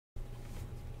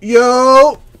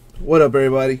Yo! What up,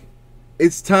 everybody?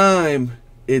 It's time.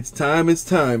 It's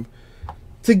time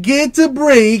to get to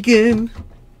breaking.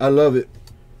 I love it.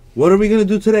 What are we going to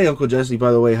do today, Uncle Jesse?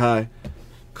 By the way, hi.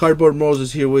 Cardboard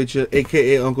Moses here with you,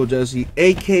 a.k.a. Uncle Jesse,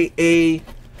 a.k.a.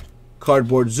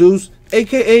 Cardboard Zeus,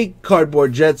 a.k.a.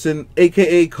 Cardboard Jetson,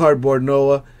 a.k.a. Cardboard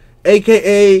Noah,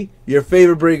 a.k.a. your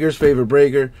favorite breaker's favorite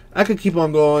breaker. I could keep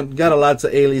on going. Got a lots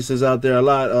of aliases out there, a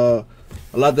lot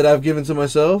that I've given to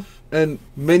myself, and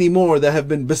many more that have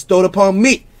been bestowed upon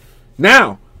me.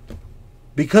 Now,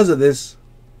 because of this,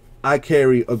 I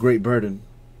carry a great burden.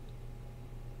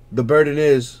 The burden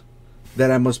is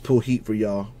that I must pull heat for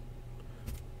y'all.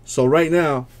 So right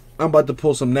now, I'm about to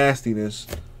pull some nastiness.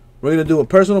 We're going to do a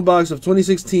personal box of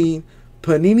 2016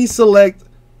 Panini Select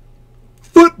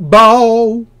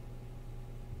Football.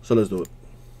 So let's do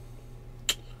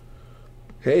it.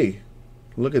 Hey,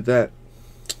 look at that.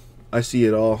 I see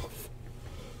it all.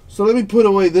 So let me put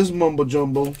away this mumbo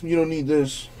jumbo. You don't need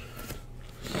this.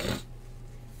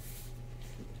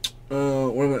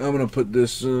 I'm gonna put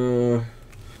this. Let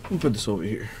me put this over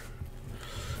here.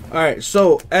 All right.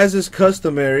 So as is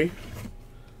customary,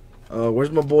 where's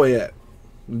my boy at?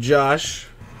 Josh.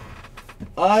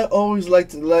 I always like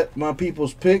to let my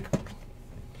peoples pick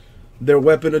their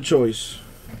weapon of choice.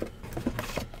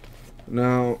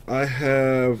 Now, I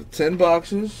have 10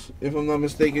 boxes, if I'm not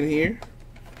mistaken here.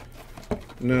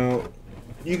 Now,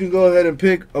 you can go ahead and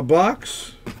pick a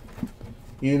box.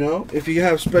 You know, if you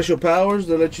have special powers,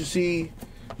 they'll let you see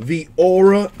the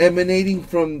aura emanating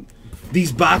from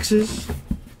these boxes.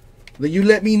 Then you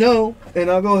let me know, and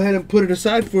I'll go ahead and put it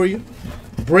aside for you.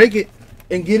 Break it,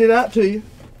 and get it out to you.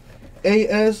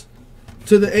 AS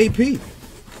to the AP.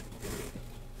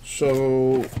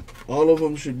 So, all of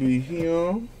them should be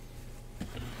here.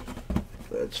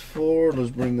 That's 4. Let's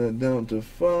bring that down to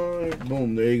 5.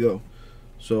 Boom, there you go.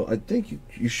 So I think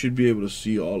you should be able to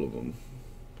see all of them.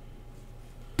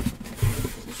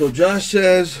 So Josh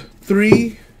says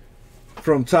 3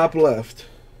 from top left.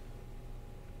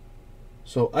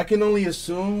 So I can only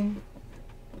assume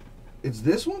it's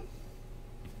this one?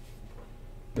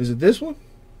 Is it this one?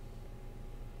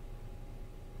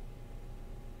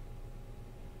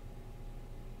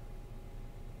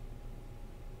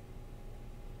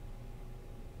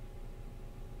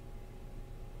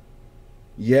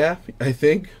 Yeah, I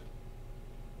think.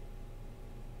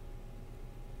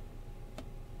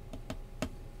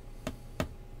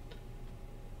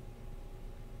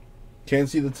 Can't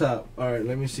see the top. Alright,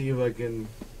 let me see if I can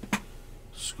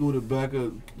scoot it back.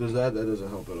 Does that doesn't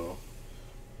help at all.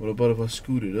 What about if I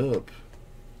scoot it up?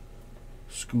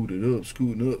 Scoot it up,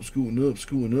 scooting up, scooting up,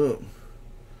 scooting up.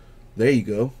 There you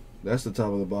go. That's the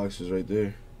top of the boxes right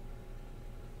there.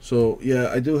 So, yeah,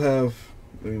 I do have...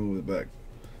 Let me move it back.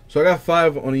 So I got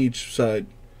 5 on each side.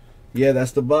 Yeah,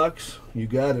 that's the box. You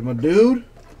got it, my dude.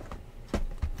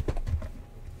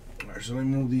 Alright, so let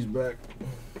me move these back.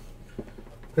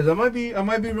 Because I might be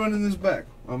running this back.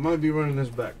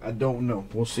 I don't know.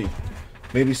 We'll see.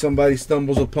 Maybe somebody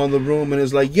stumbles upon the room and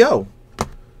is like, yo,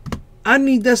 I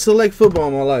need that select football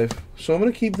in my life. So I'm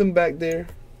going to keep them back there.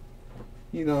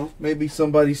 You know, maybe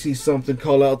somebody sees something,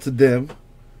 call out to them.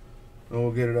 And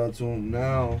we'll get it out to them.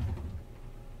 Now,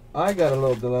 I got a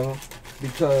little dilemma.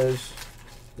 Because,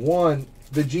 1,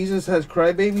 the Jesus Has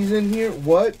Crybabies in here.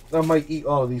 What? I might eat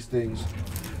all of these things.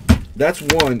 That's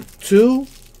 1. 2,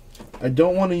 I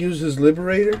don't want to use his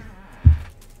Liberator.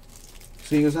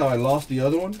 Seeing as how I lost the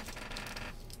other one.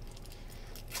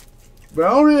 But I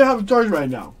don't really have a choice right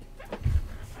now.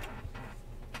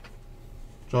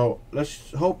 So,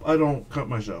 let's hope I don't cut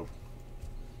myself.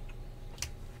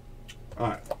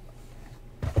 Alright.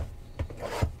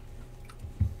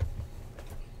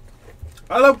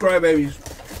 I love crybabies.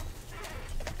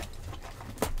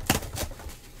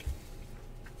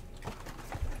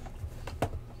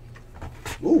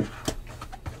 Ooh.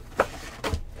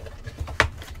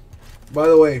 By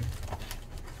the way,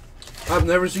 I've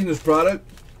never seen this product,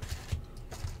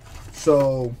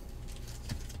 so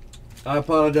I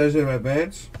apologize in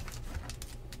advance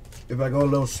if I go a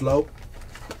little slow.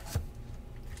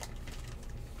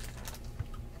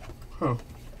 Huh.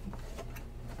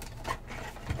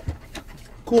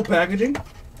 Cool packaging.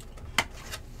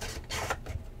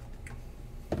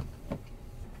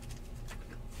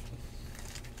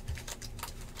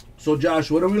 So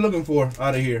Josh, what are we looking for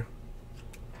out of here?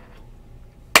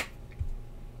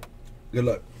 Good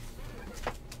luck.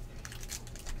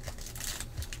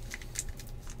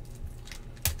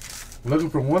 Looking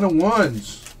for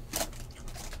 1-on-1s.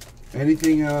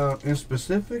 Anything in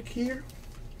specific here?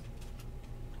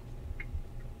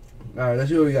 Alright, let's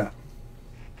see what we got.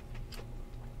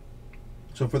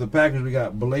 So for the Packers, we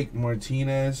got Blake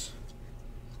Martinez,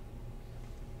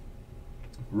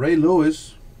 Ray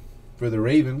Lewis for the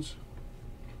Ravens,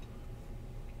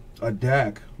 a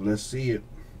Dak, let's see it,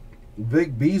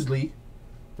 Vic Beasley,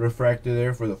 refractor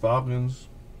there for the Falcons,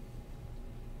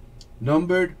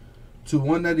 numbered to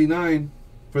 199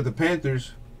 for the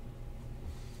Panthers,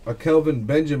 a Kelvin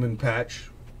Benjamin patch,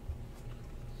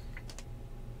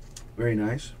 very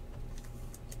nice.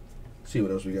 Let's see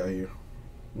what else we got here.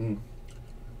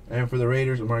 And for the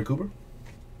Raiders, Amari Cooper.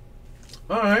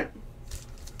 Alright,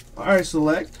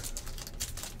 select.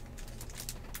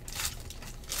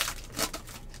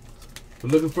 We're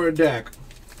looking for a Dak.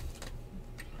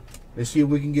 Let's see if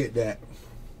we can get that.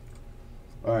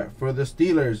 Alright, for the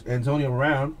Steelers, Antonio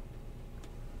Brown.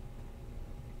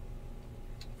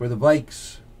 For the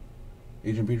Vikes,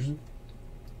 Adrian Peterson.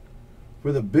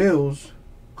 For the Bills,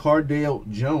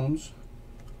 Cardale Jones.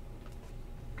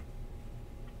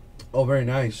 Oh, very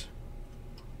nice.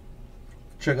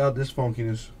 Check out this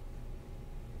funkiness.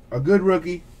 A good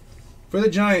rookie. For the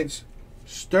Giants,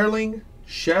 Sterling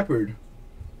Shepard.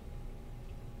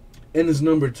 And his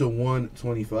number to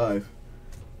 125.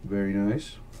 Very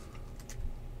nice.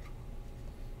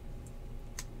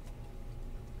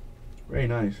 Very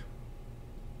nice.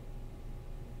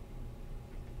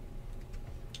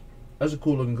 That's a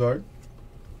cool looking card.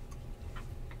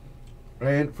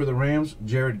 And for the Rams,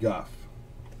 Jared Goff.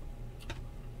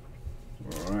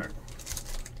 All right.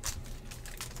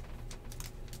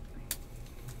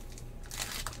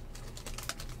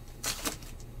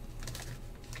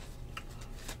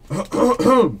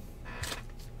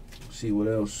 See what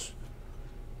else.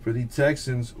 For the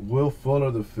Texans, Will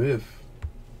Fuller the fifth.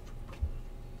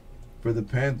 For the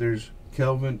Panthers,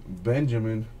 Kelvin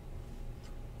Benjamin.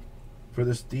 For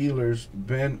the Steelers,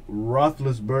 Ben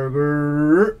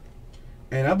Roethlisberger.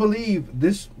 And I believe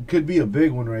this could be a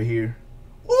big one right here.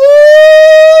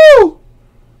 Woo!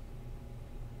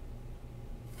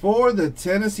 For the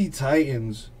Tennessee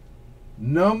Titans,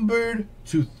 numbered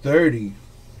to 30.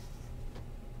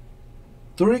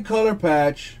 3-color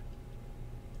patch,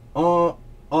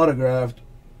 autographed,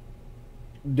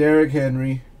 Derrick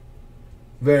Henry.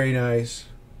 Very nice.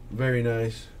 Very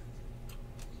nice.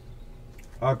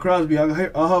 Crosby,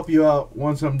 I'll help you out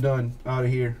once I'm done out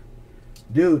of here.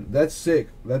 Dude, that's sick.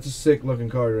 That's a sick looking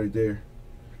card right there.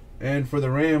 And for the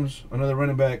Rams, another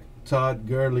running back, Todd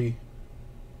Gurley.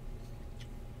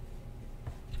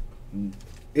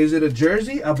 Is it a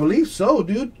jersey? I believe so,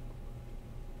 dude.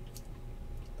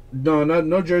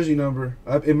 No jersey number.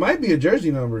 It might be a jersey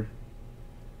number.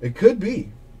 It could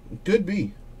be. It could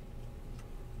be.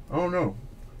 I don't know.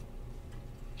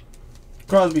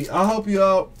 Crosby, I'll help you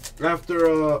out after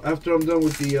I'm done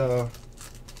with the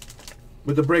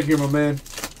break here, my man.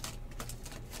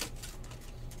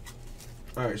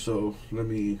 All right, so let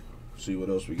me see what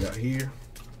else we got here.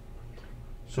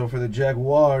 So for the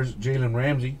Jaguars, Jalen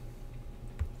Ramsey.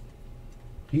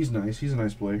 He's nice. He's a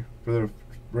nice player. For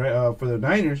the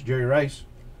Niners, Jerry Rice,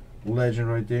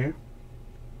 legend right there.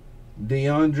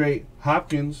 DeAndre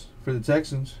Hopkins for the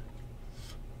Texans.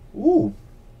 Ooh,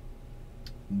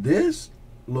 this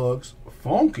looks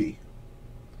funky.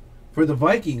 For the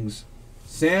Vikings,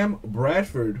 Sam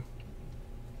Bradford.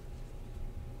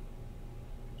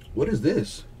 What is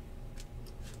this?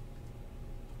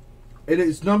 It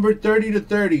is numbered 30 to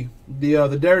 30.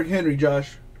 The Derrick Henry,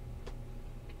 Josh.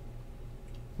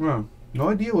 Huh. No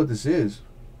idea what this is.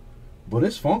 But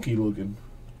it's funky looking.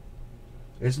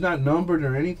 It's not numbered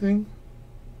or anything.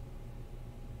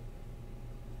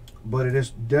 But it is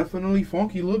definitely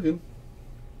funky looking.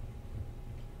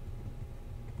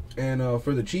 And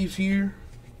for the Chiefs here,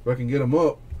 if I can get them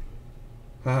up,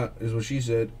 is what she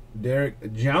said.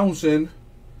 Derek Johnson.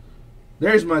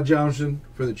 There's my Johnson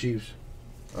for the Chiefs.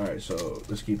 All right, so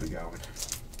let's keep it going.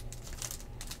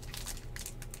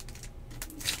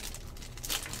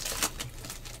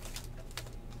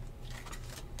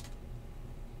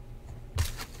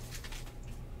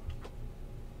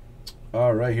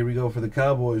 All right, here we go for the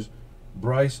Cowboys.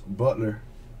 Bryce Butler.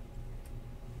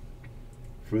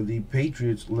 For the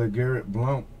Patriots, LeGarrette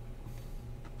Blount.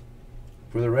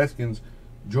 For the Redskins,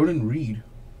 Jordan Reed.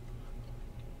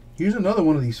 Here's another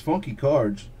one of these funky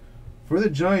cards. For the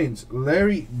Giants,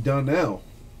 Larry Donnell.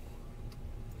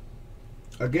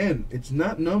 Again, it's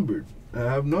not numbered. I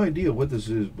have no idea what this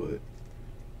is, but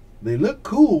they look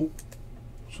cool.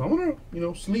 So I'm going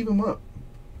to, sleeve them up.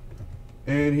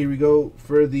 And here we go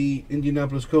for the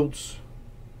Indianapolis Colts,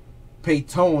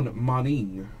 Peyton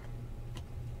Manning.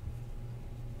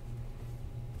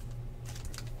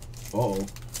 Uh-oh.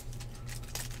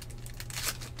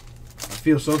 I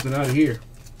feel something out of here.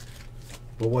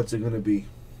 But what's it going to be?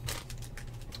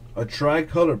 A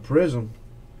tricolor prism.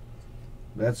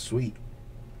 That's sweet.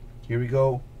 Here we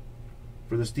go.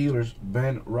 For the Steelers,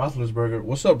 Ben Roethlisberger.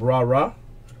 What's up, Rah Rah?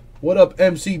 What up,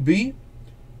 MCB?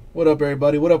 What up,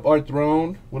 everybody? What up, Art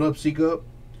Throne? What up, Seek Up?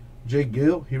 Jake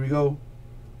Gill. Here we go.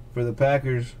 For the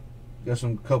Packers, got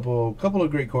some couple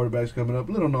of great quarterbacks coming up.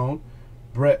 Little known,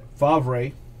 Brett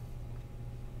Favre.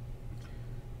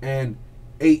 And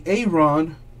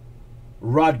Aaron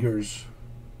Rodgers.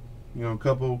 You know, a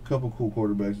couple cool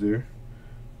quarterbacks there.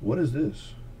 What is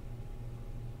this?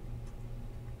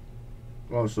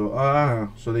 Oh,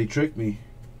 so they tricked me.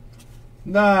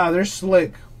 Nah, they're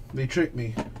slick. They tricked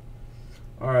me.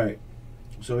 Alright.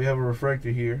 So we have a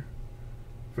refractor here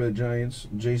for the Giants,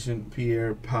 Jason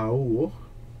Pierre-Paul.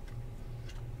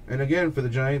 And again for the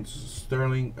Giants,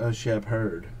 Sterling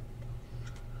Shepard.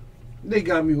 They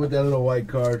got me with that little white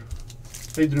card.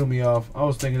 They threw me off. I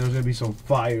was thinking there was going to be some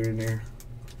fire in there.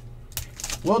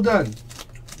 Well done.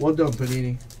 Well done,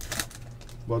 Panini.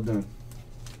 Well done.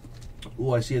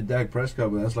 Oh, I see a Dak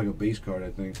Prescott, but that's like a base card, I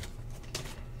think.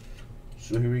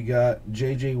 So here we got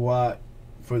J.J. Watt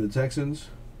for the Texans.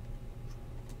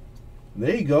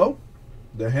 There you go.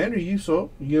 The Henry you saw.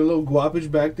 You get a little guapage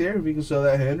back there if you can sell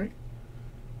that Henry.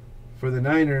 For the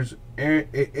Niners,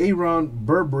 Aaron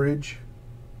Burbridge.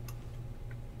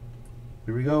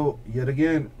 Here we go. Yet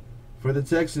again. For the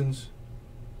Texans,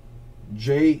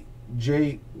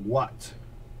 J.J. Watt.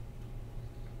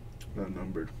 Not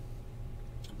numbered.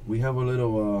 We have a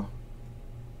little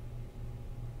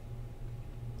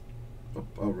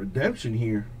a redemption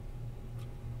here.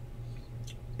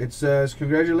 It says,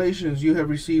 congratulations, you have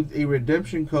received a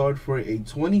redemption card for a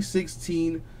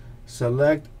 2016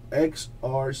 Select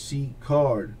XRC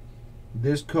card.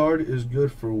 This card is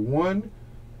good for one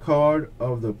card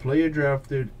of the player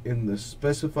drafted in the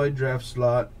specified draft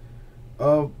slot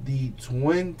of the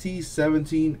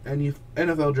 2017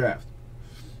 NFL draft.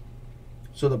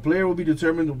 So the player will be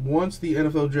determined once the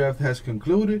NFL draft has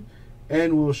concluded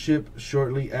and will ship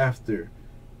shortly after.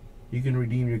 You can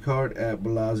redeem your card at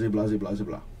blah, blah, blah, blah,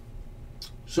 blah.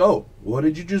 So, what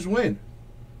did you just win?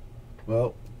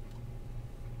 Well,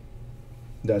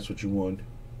 that's what you won.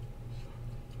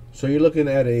 So you're looking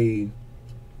at a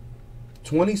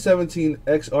 2017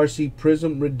 XRC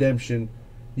Prism Redemption.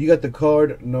 You got the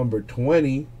card number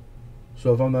 20.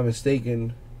 So if I'm not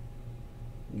mistaken,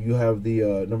 you have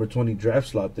the number 20 draft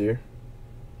slot there.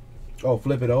 Oh,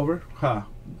 flip it over? Ha.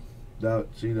 That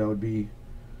would be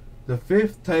the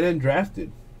 5th tight end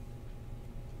drafted.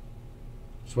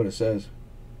 That's what it says.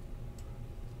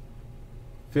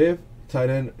 5th tight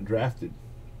end drafted.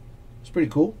 It's pretty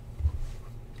cool.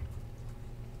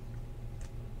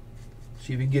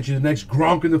 See if we can get you the next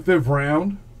Gronk in the 5th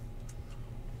round.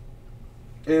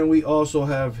 And we also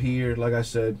have here, like I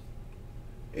said,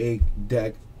 a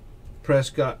Dak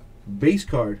Prescott base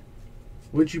card,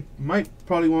 which you might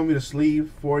probably want me to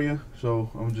sleeve for you, so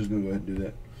I'm just gonna go ahead and do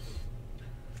that.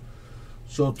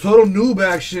 So total noob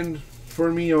action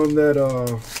for me on that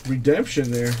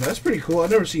redemption there. That's pretty cool.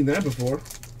 I've never seen that before.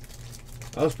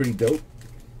 That was pretty dope.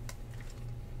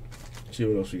 Let's see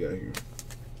what else we got here.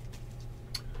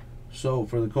 So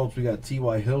for the Colts we got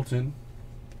T.Y. Hilton.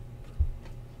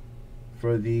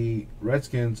 For the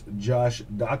Redskins, Josh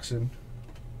Doxson.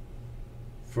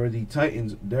 For the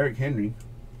Titans, Derrick Henry.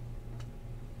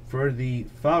 For the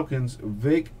Falcons,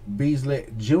 Vic Beasley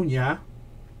Jr.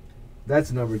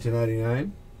 That's number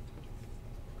 299.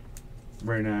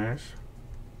 Very nice.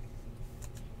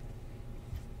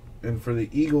 And for the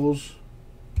Eagles,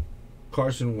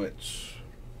 Carson Wentz.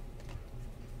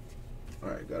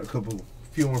 Alright, got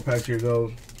few more packs here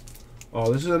goes.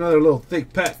 Oh, this is another little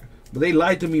thick pack. But they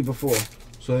lied to me before,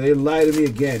 so they lied to me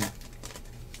again.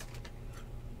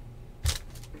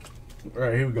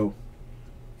 Alright, here we go.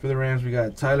 For the Rams, we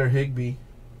got Tyler Higbee.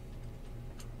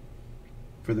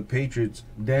 For the Patriots,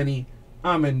 Danny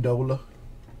Amendola.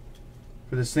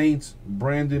 For the Saints,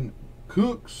 Brandon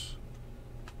Cooks.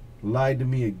 Lied to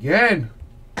me again.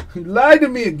 Lied to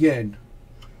me again.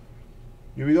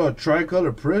 Here we go. A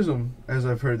tricolor prism, as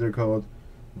I've heard they're called.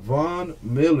 Von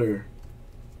Miller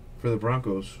for the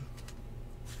Broncos.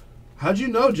 How'd you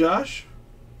know, Josh?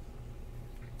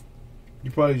 You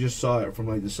probably just saw it from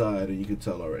like the side and you could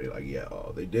tell already. Like, yeah,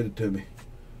 oh, they did it to me.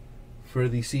 For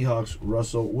the Seahawks,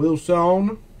 Russell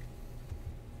Wilson.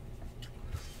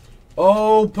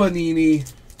 Oh,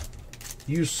 Panini.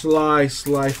 You sly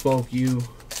folk, you.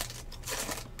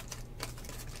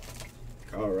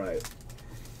 Alright.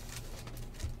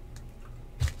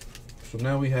 So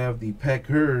now we have the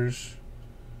Packers.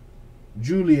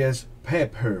 Julius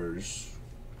Peppers.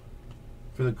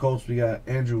 For the Colts, we got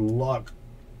Andrew Luck.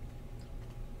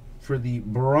 For the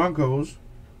Broncos,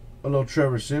 a little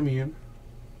Trevor Siemian.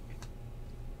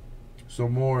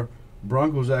 Some more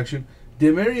Broncos action.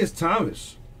 Demaryius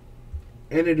Thomas.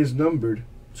 And it is numbered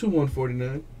to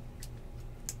 149.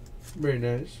 Very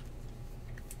nice.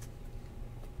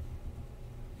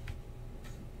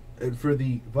 And for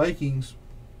the Vikings,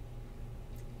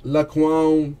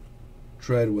 Laquan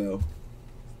Treadwell.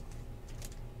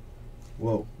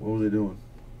 Whoa, what was they doing?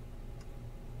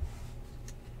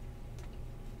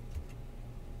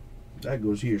 That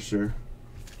goes here, sir.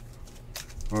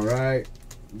 All right.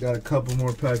 Got a couple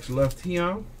more packs left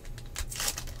here.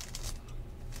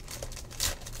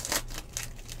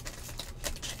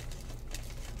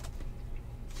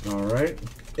 All right.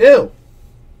 Ew.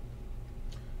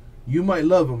 You might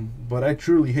love him, but I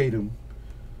truly hate him.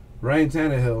 Ryan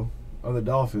Tannehill of the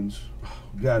Dolphins. Oh,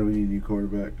 God, we need a new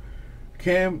quarterback.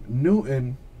 Cam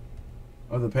Newton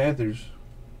of the Panthers.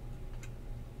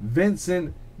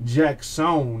 Vincent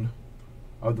Jackson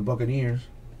of the Buccaneers.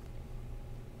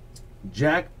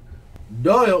 Jack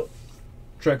Doyle,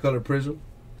 tricolor prism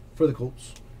for the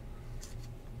Colts.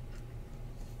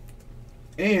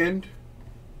 And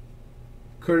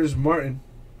Curtis Martin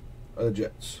of the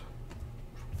Jets.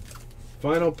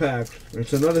 Final pack.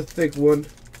 It's another thick one.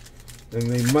 And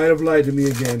they might have lied to me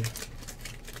again.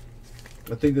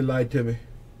 I think they lied to me.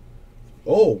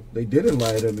 Oh, they didn't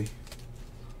lie to me.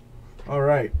 All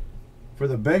right. For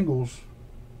the Bengals,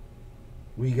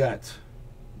 we got...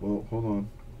 Well, hold on.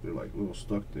 They're like a little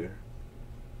stuck there.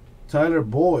 Tyler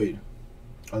Boyd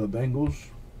of the Bengals.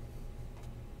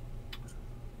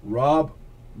 Rob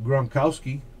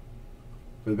Gronkowski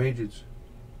for the Patriots.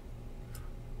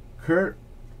 Kurt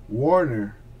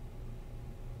Warner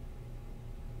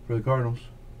for the Cardinals.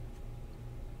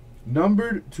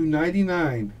 Numbered to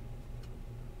 99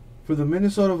 for the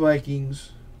Minnesota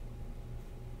Vikings.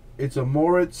 It's a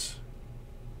Moritz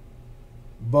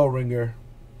Bowringer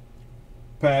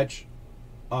patch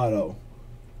auto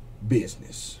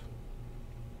business.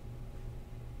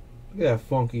 Look at that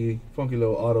funky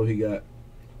little auto he got.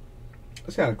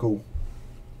 That's kind of cool.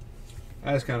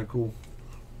 That's kind of cool.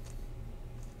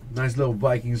 Nice little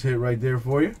Vikings hit right there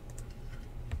for you.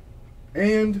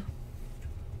 And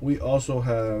we also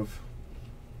have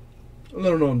a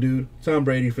little known dude, Tom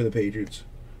Brady for the Patriots.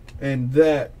 And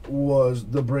that was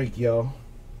the break, y'all.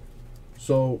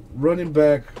 So running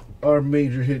back our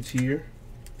major hits here.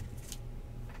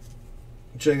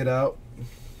 Check it out.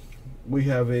 We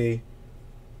have a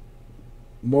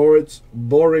Moritz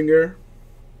Bowringer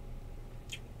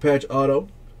patch auto,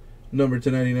 number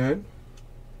 299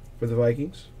 for the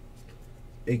Vikings.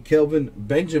 A Kelvin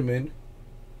Benjamin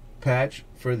patch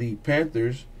for the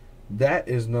Panthers. That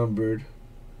is numbered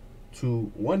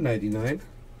to 199.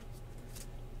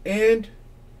 And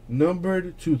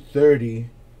numbered to 30,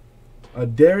 a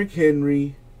Derrick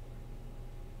Henry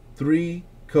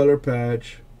 3-color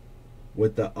patch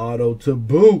with the auto to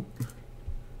boot.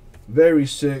 Very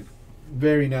sick.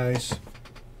 Very nice.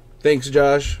 Thanks,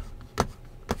 Josh,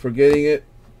 for getting it.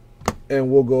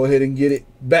 And we'll go ahead and get it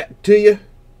back to you.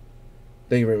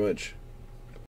 Thank you very much.